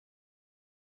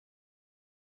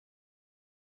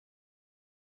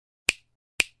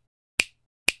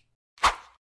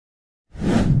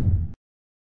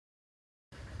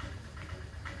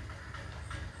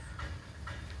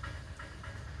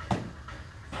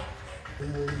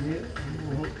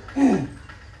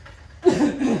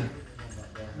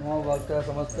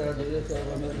समस्त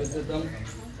विद्युतम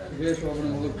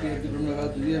मुक्ति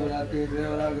द्वितीय बलाते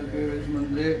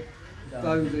मंडले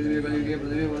कलिगे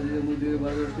पदवी मुद्दे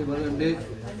भरदे भरदे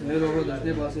निरोग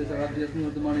दृष्टि पासे सगाद्यस्मिन्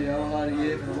वर्तमान यावहारिये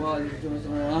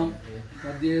प्रभादिष्टमसमनाम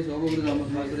मध्ये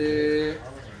सोमवृतनामसंवत्सरे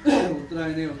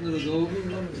उत्तरायणे वसन्तऋतौ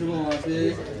शुभमासे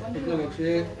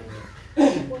शुक्लपक्षे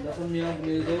दशम्यां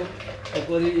दिनेषु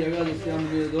उपरि एकादश्यां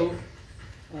दिनेषु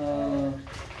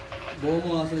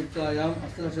भौममासयुक्तायाम्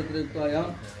हस्तनक्षत्रयुक्तायां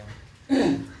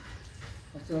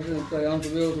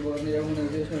शुभयो शुभकर्णे एवं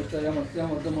विशेषयुक्तायाम् अस्यां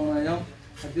वर्तमानायाम्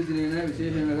अद्यदिनेन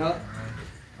विशेषणः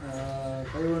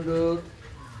कैवंडूर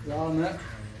ग्राम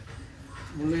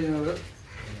मुल्लै नगर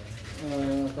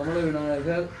कमल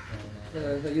विनायकर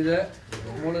सहित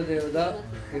मूलदेवता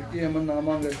एट्टी अम्मन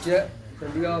नामांगस्य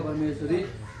चंडिका परमेश्वरी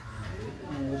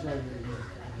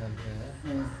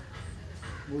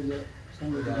पूजा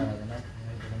संगीताराधना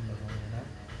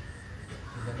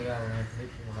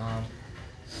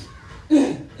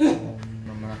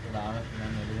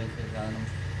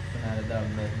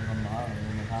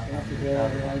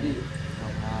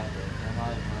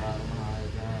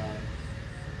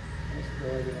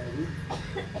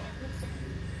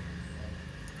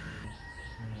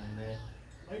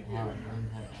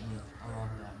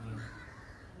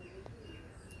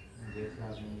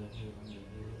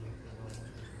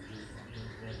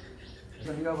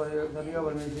चंडिका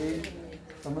परमेश्वरी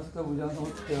समस्त पूजा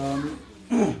समर्पयामि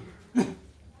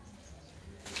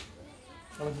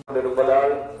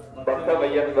பக்த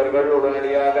மையன்பர்கள்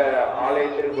உடனடியாக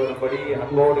ஆலயத்திற்கு வரும்படி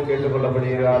அன்போடு கேட்டுக்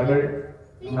கொள்ளப்படுகிறார்கள்.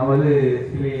 நமது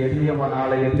ஸ்ரீ எட்டி அம்மன்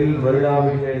ஆலயத்தில்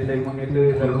வருடாபிஷேகத்தை முன்னிட்டு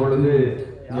தற்பொழுது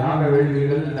யாக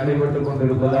வேள்விகள் நடைபெற்றுக்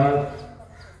கொண்டிருப்பதால்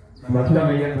பக்த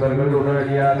மையன்பர்கள்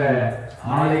உடனடியாக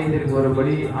ஆலயத்திற்கு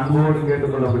வரும்படி அன்போடு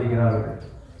கேட்டுக் கொள்ளப்படுகிறார்கள்.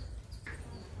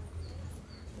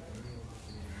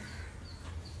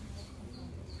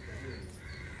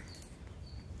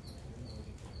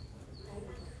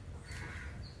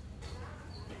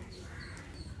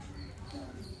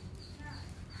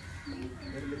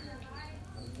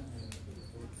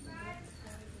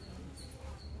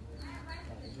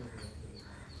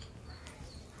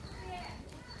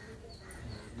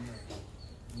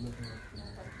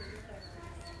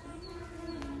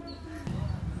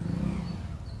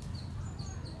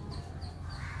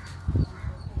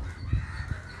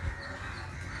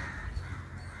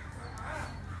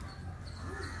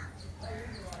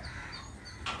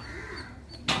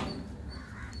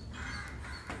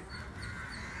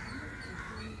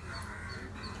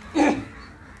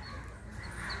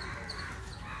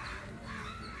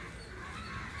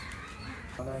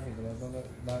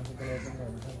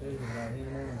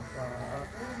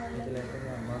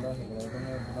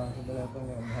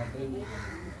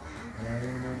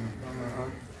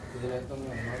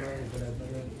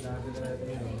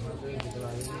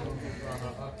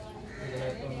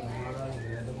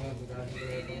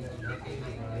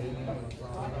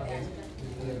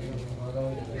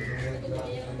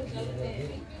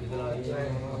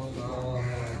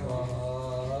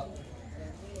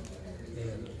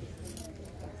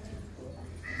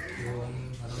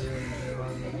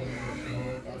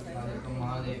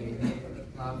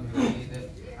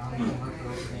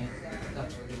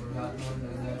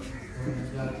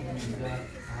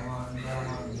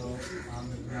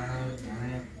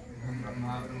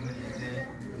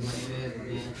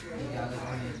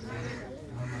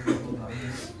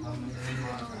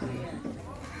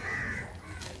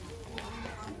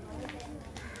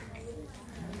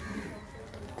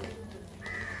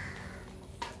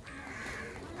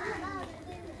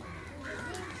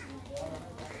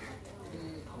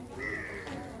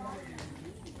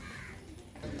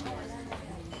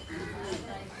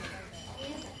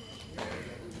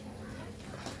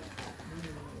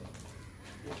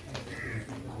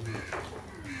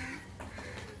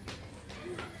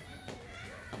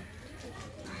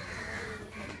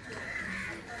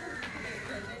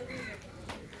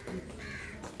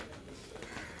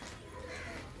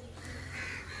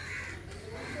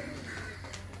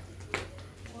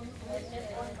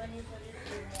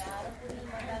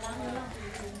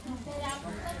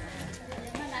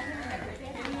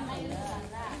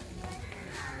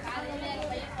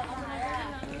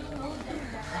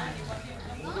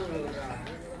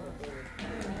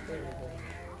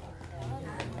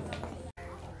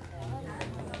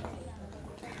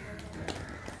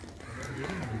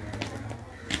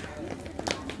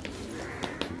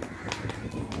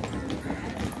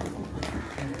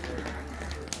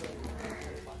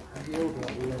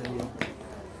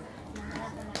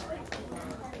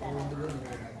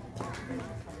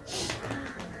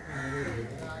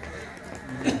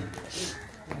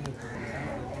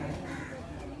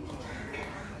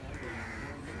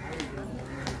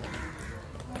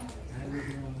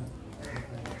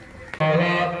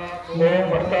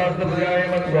 भक्तास्तभयाय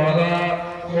नमः स्वाहा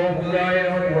ओम पुराय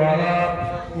नमः स्वाहा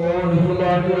ओम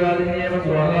सुभाषुरादिने नमः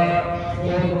स्वाहा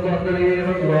ओम सुभद्रे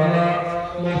नमः स्वाहा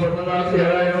ओम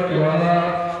पद्मनाभ्याय नमः स्वाहा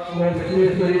ओम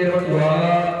विश्वेश्वराय नमः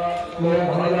स्वाहा ओम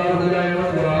महालाभयाय नमः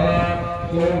स्वाहा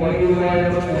ओम मयूराय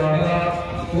नमः स्वाहा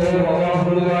ओम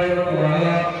महामुरुगाय नमः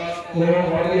स्वाहा ओम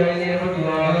वादियाय नमः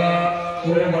स्वाहा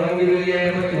ओम मनंगिरिये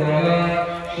नमः स्वाहा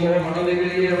ओम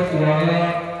मनंगिरिये नमः स्वाहा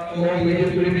ओम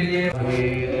विश्वेश्वरिये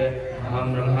हम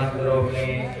ब्रह्मास्त्रोपने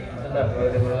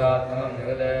तत्प्रतिपदात्मकं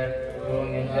जगत्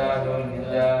शून्यञ्च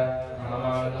शून्यञ्च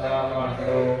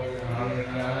नामान्तरामान्तरो हम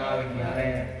विज्ञाने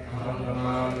हम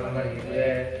ब्रह्मा ब्रह्मविद्ये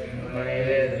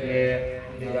ब्रह्मणेवे द्वे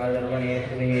विद्याधर्मणे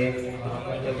स्मृहे हम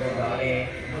पंचभूतानि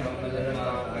हम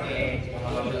पंचतन्मात्राणि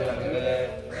हम पंचजगत्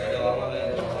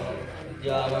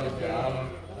विद्यामविद्याम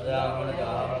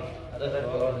अदामनदाम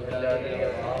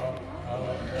अदसर्वोदयादेवाम हम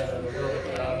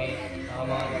सर्वलोकयामि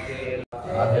नामान्ते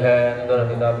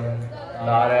अखिलेन्दुरहितं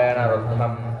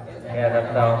नारायणरुद्धं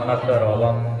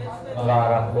यदत्तमनस्तरोपं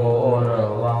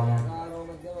वारकोररूपं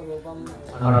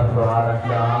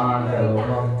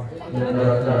अनस्वारस्यान्तरूपं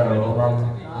निन्दुरस्तरूपं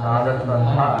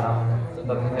नादस्सन्धानं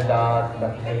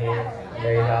संहितास्तन्ते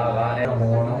जैलागाने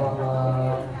नमो नमः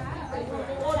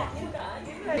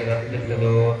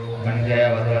तिष्ठतु कण्ठे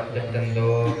वधवत्तिष्ठन्तु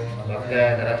भक्ते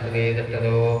सरस्वती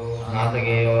तिष्ठतु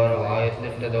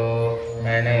नासिकेयोर्वायुस्तिष्ठतु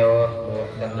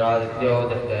नयनयोर्चन्द्रादित्यो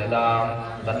तिष्ठेतां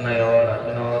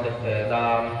तन्नयोरर्जुनो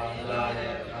तिष्ठेतां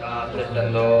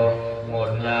तिष्ठन्तु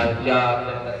मूर्ध्यादित्याः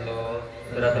तिष्ठन्तु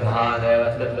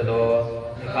सुरतमहादेवस्तिष्ठतु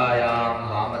शिखायां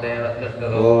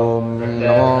वामदेवस्तिष्ठतु ओम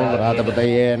नमो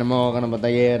व्रातपतये नमो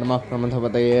गणपतये नमः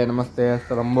प्रमथपतये नमस्ते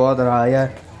स्तलम्बोदराय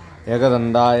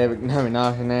एकदन्ताय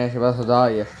विघ्नविनाशिने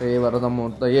शिवसुधाय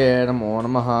श्रीवरदमूर्तये नमो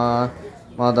नमः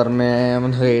माधर्मे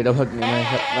मधुरैरभग्निमे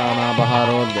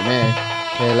शक्राणापहारोद्यमे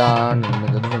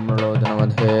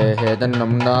हेलान्निर्मलोचनमध्ये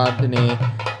हेतन्नम्दार्थिनि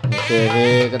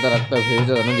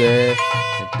निषेहेकतरक्तभीजतनुजे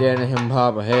नित्येन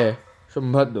हिंभापहे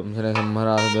शुम्भध्वंसने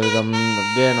संहरासुदुरितं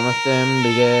दुर्गे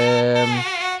नमस्तेऽम्बिके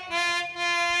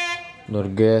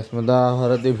दुर्गे स्मृता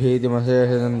हरति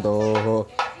भीतिमशेषजन्तोः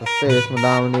स्वस्ते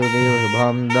स्मृतामनिवदेव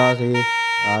शुभां दासी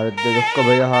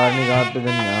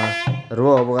आरिद्यदुःखभयहारिणिकात्मजन्या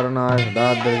सर्वोपकरणाय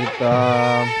सदाद्रचित्ता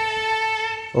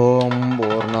ॐ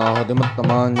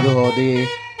पूर्णाहुतिमुत्तमाञ्जुहोति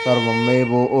सर्वं वै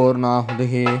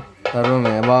पूर्णाहुतिः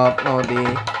सर्वमेवाप्नोति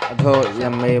अथो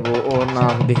इयं वै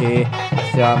पूर्णाहुतिः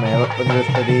अस्यामेव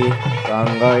प्रतिष्ठति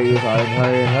प्राङ्गायै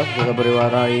सायुधायै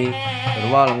सहस्रपरिवारायै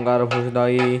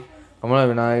सर्वालङ्कारभूषितायै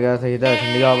कमलविनायक सहित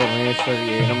चण्डिका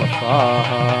परमेश्वर्यै नमः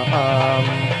स्वाहा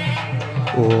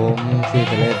ओम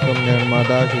शीतले त्वं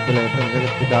जगन्माता शीतले त्वं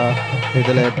जगत्पिता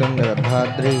शीतले त्वं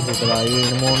जगद्धात्री शीतलायै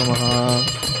नमो नमः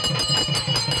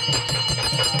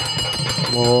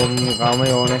ओम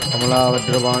कामयोनिः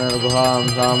कमलावज्रपाणिर्गुहां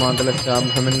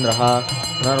सामातलश्चाभ्रमिन्द्रः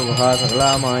नर्गुहा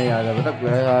सकलामाया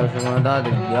जगतग्रहर्षमदा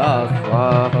दिव्या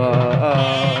स्वाहा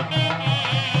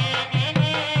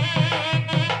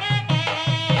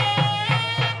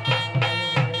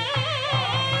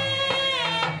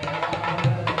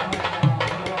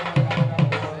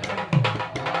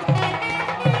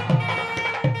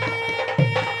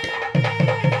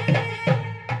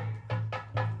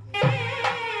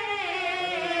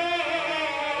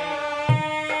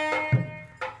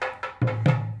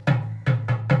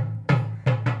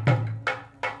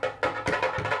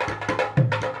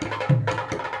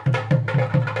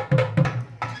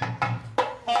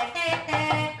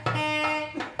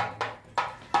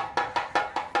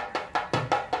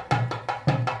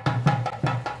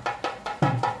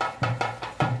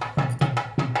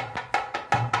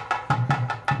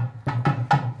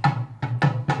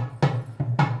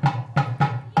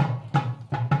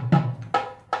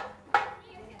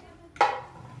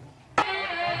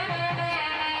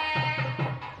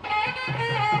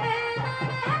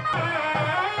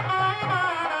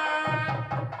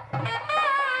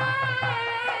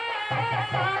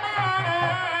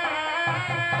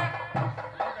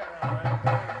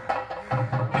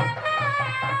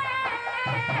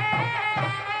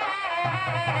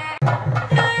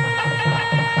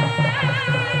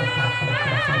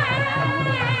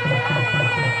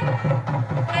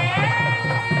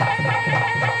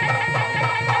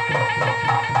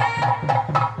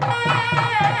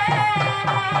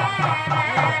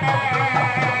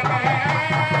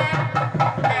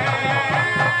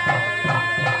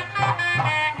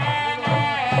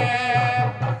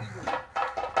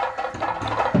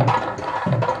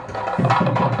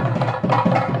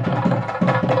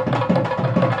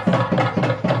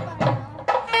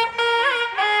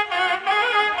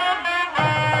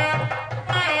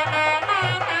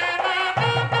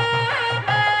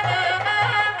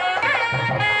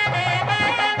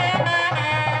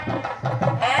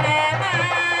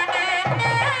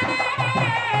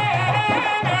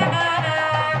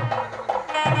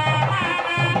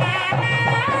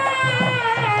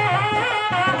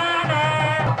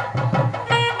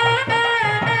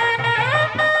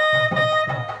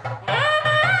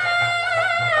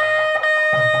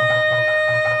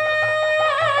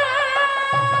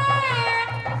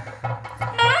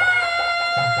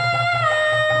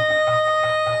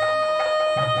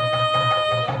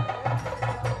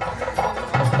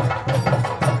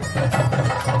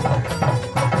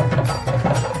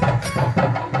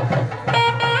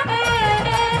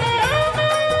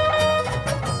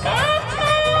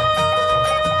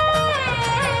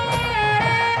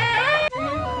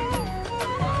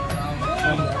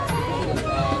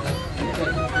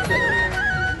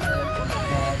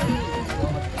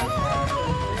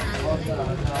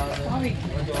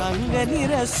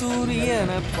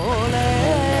சூரியனை போல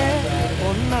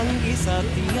பொன்னங்கி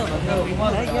சாத்தி அவங்க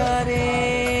பிள்ளையாரே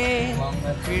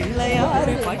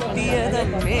பிள்ளையாறு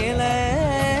பட்டியதன் மேல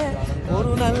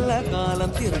ஒரு நல்ல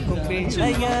காலம் திருக்கும்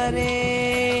பிள்ளையாரே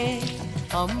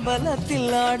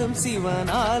அம்பலத்தில் ஆடும்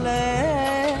சிவனால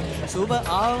சுப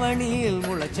ஆவணியில்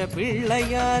முளைச்ச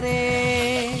பிள்ளையாரே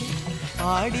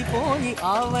ஆடி போய்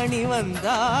ஆவணி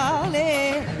வந்தாலே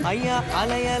ஐயா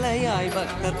அலையலையாய்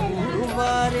பக்தர்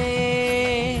கூடுவாரே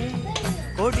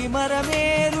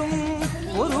கொடிமரமேறும்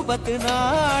ஒரு 10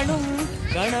 நாளும்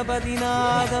கணபதி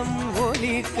நாதம்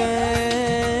ஒலிக்க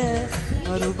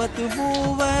 60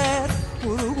 மூவர்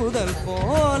குருகுதல்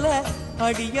போல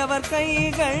அடியவர்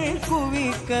கைகள்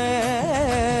குவிக்க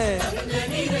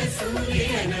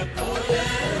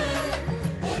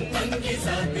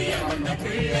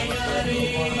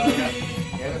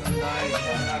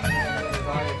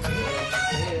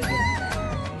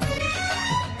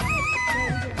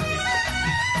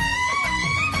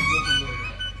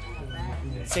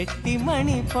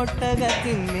செட்டிமணி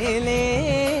பொட்டகத்தின் மேலே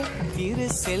திரு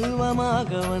செல்வமாக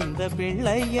வந்த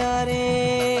பிள்ளையாரே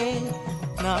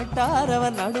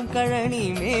நாட்டாரவர் நடும் கழனி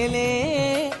மேலே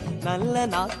நல்ல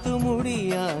நாத்து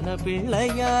முடியான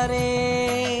பிள்ளையாரே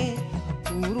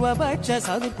பூர்வபட்ச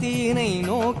சதுர்த்தியினை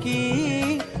நோக்கி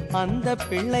அந்த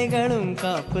பிள்ளைகளும்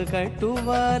காப்பு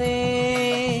கட்டுவாரே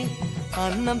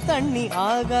அன்னம் தண்ணி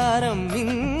ஆகாரம்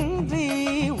இன்றி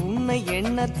உன்னை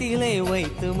எண்ணத்திலே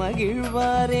வைத்து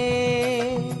மகிழ்வாரே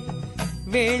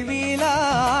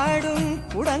வேள்வியிலாடும்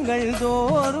குடங்கள்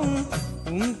தோறும்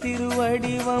உன்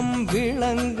திருவடிவம்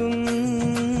விளங்கும்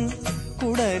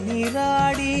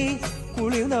குடநீராடி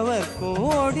குளிர்ந்தவர்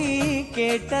கோடி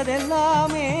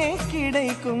கேட்டதெல்லாமே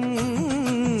கிடைக்கும்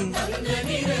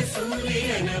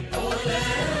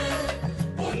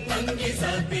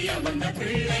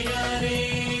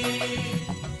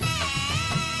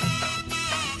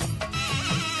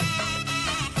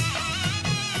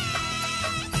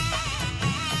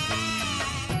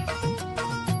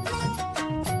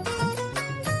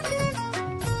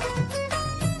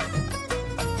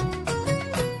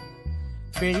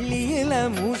வெள்ளியில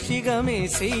மூஷிகமே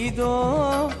செய்தோ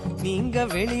நீங்க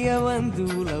வெளிய வந்து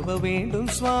உலவ வேண்டும்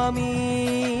சுவாமி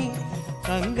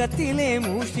தங்கத்திலே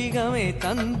மூஷிகமே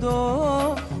தந்தோ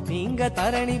நீங்க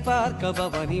தரணி பார்க்க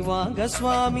பவனி வாங்க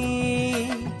சுவாமி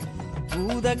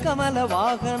பூத கமல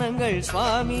வாகனங்கள்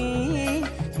சுவாமி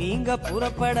நீங்க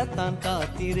புறப்படத்தான்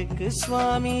காத்திருக்கு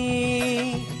சுவாமி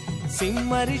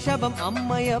சிம்ம ரிஷபம்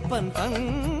அம்மையப்பன்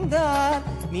தந்தார்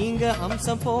நீங்க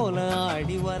ஹம்சம் போல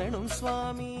ஆடி வரணும்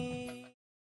சுவாமி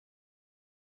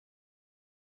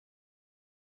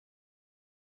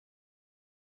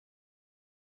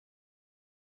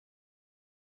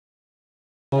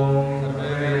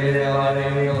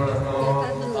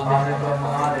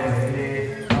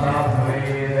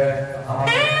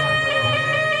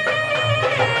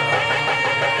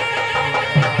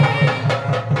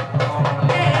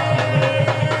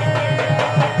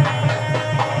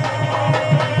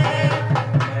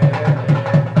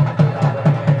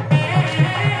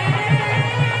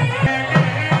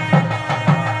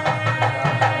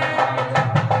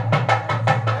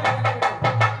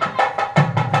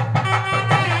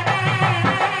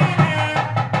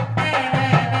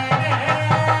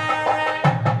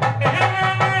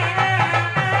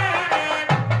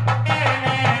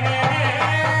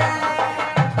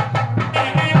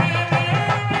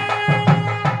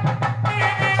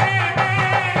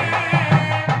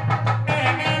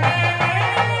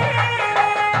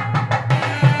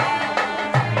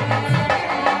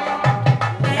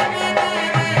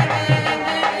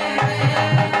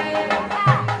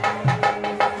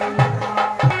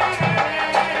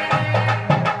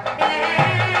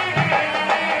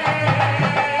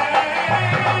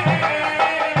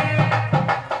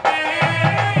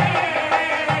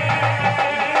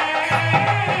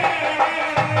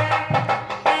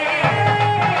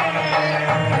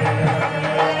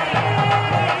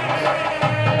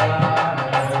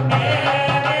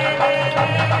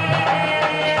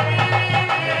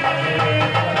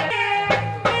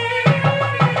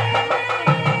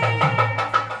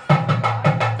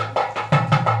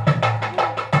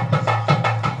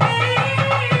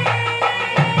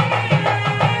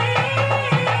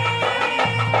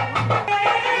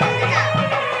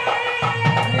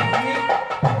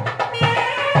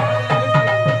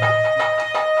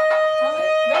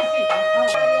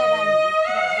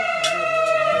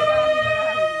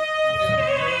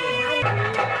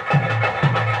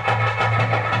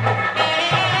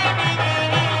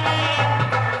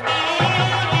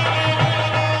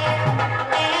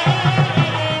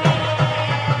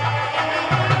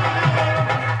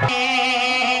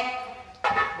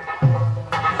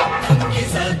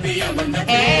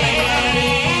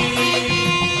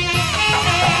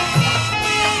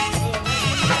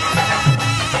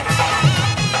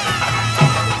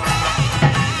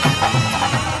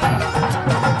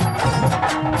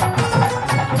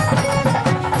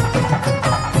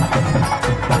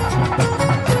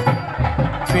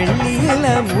வெள்ளியில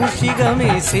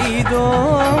மூஷிகமே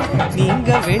செய்தோம்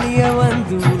நீங்க வெளிய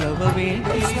வந்து உழவ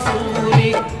வேண்டி சூரி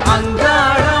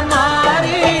அங்காள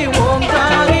மாறி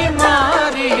ஓங்காரி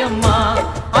மாரியம்மா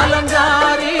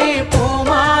அலங்காரி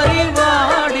பூமாரி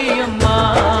வாடியம்மா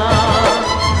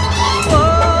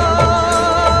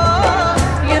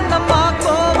என்னம்மா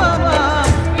கோபமா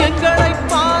எங்களை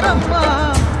பாரம்மா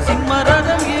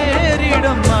சிம்மரதம்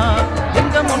ஏறிடம்மா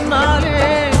எங்க முன்னாலே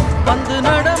வந்து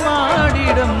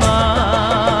நடமாடிடம்மா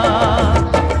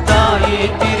தாயே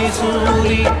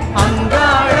திரிசூலி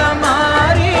அங்காள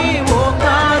மாறி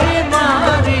ஓங்காரி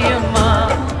மாரியம்மா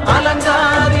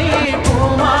அலங்காரி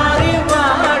பூமாரி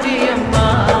வாடியம்மா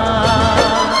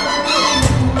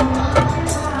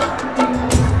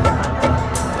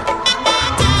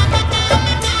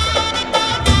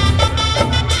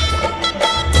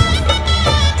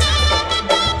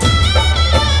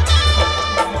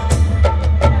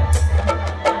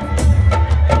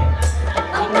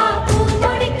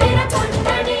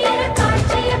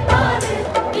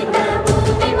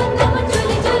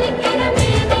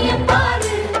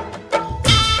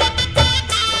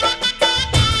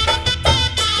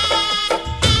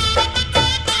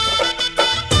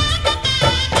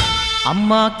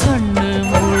அம்மா கண்ணு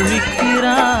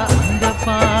முழிக்கிறா அங்க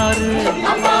பாரு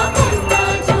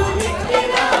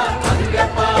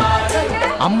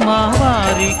அம்மா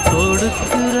வாரி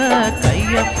கொடுக்கிற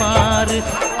கைய பாரு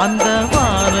அந்த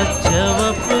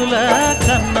வானச்சவப்புல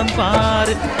கண்ணம்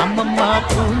பாரு அம்மம்மா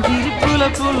பூஞ்சிரிப்புல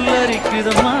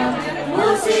புல்லரிக்குதம்மா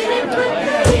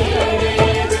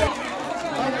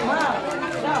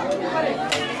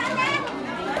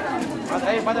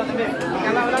Hey, pada tadi,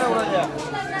 kalau ada orang aja.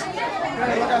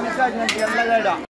 Kita misal jangan dia lagi ada.